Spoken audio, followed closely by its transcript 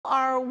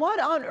Our What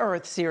on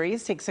Earth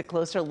series takes a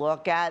closer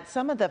look at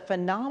some of the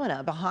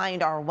phenomena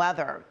behind our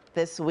weather.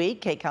 This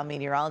week, KCAL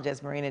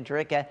meteorologist Marina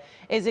Jurica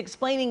is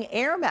explaining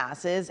air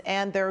masses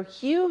and their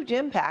huge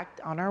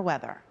impact on our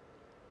weather.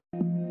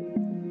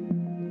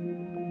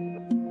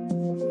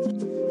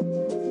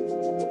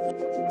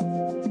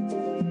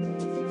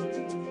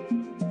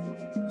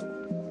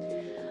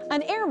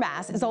 An air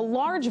mass is a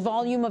large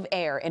volume of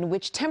air in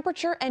which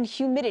temperature and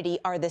humidity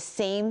are the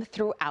same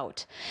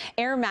throughout.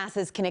 Air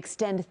masses can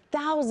extend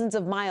thousands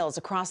of miles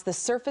across the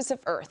surface of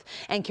Earth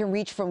and can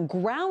reach from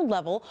ground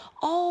level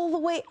all the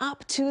way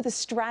up to the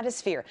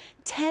stratosphere,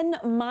 10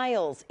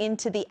 miles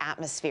into the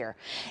atmosphere.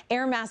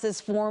 Air masses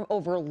form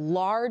over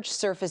large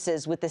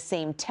surfaces with the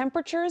same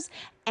temperatures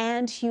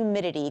and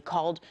humidity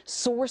called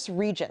source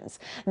regions.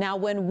 Now,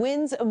 when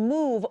winds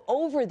move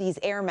over these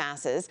air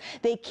masses,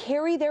 they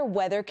carry their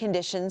weather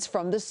conditions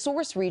from the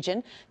source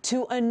region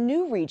to a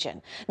new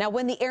region. Now,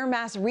 when the air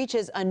mass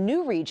reaches a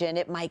new region,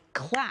 it might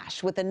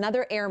clash with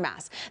another air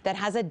mass that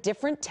has a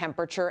different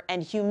temperature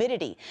and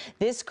humidity.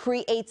 This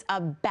creates a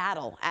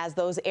battle as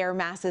those air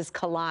masses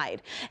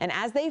collide. And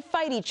as they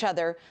fight each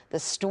other, the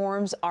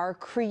storms are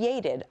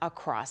created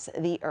across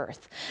the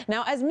Earth.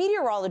 Now, as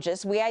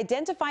meteorologists, we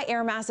identify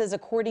air masses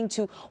according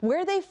to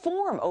where they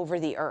form over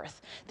the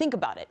Earth. Think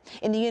about it.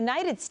 In the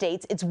United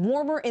States, it's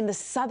warmer in the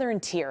southern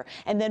tier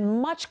and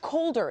then much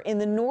colder in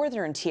the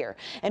northern tier.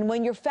 And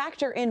when you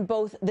factor in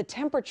both the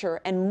temperature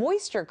and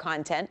moisture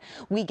content,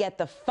 we get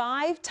the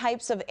 5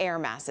 types of air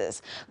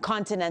masses: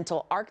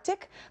 continental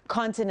Arctic,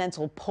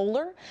 continental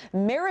polar,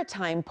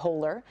 maritime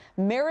polar,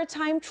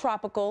 maritime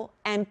tropical,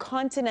 and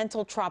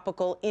continental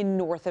tropical in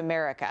North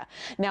America.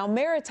 Now,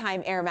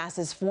 maritime air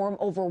masses form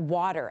over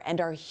water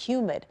and are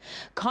humid.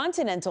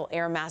 Continental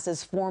air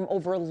masses form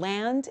over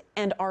land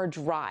and are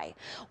dry.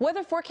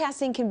 Weather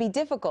forecasting can be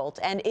difficult,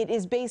 and it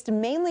is based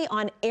mainly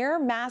on air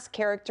mass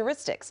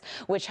characteristics,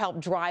 which help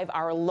drive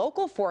our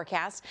local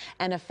forecast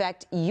and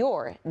affect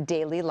your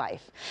daily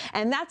life.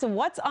 And that's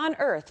What's on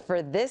Earth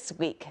for this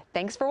week.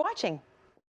 Thanks for watching.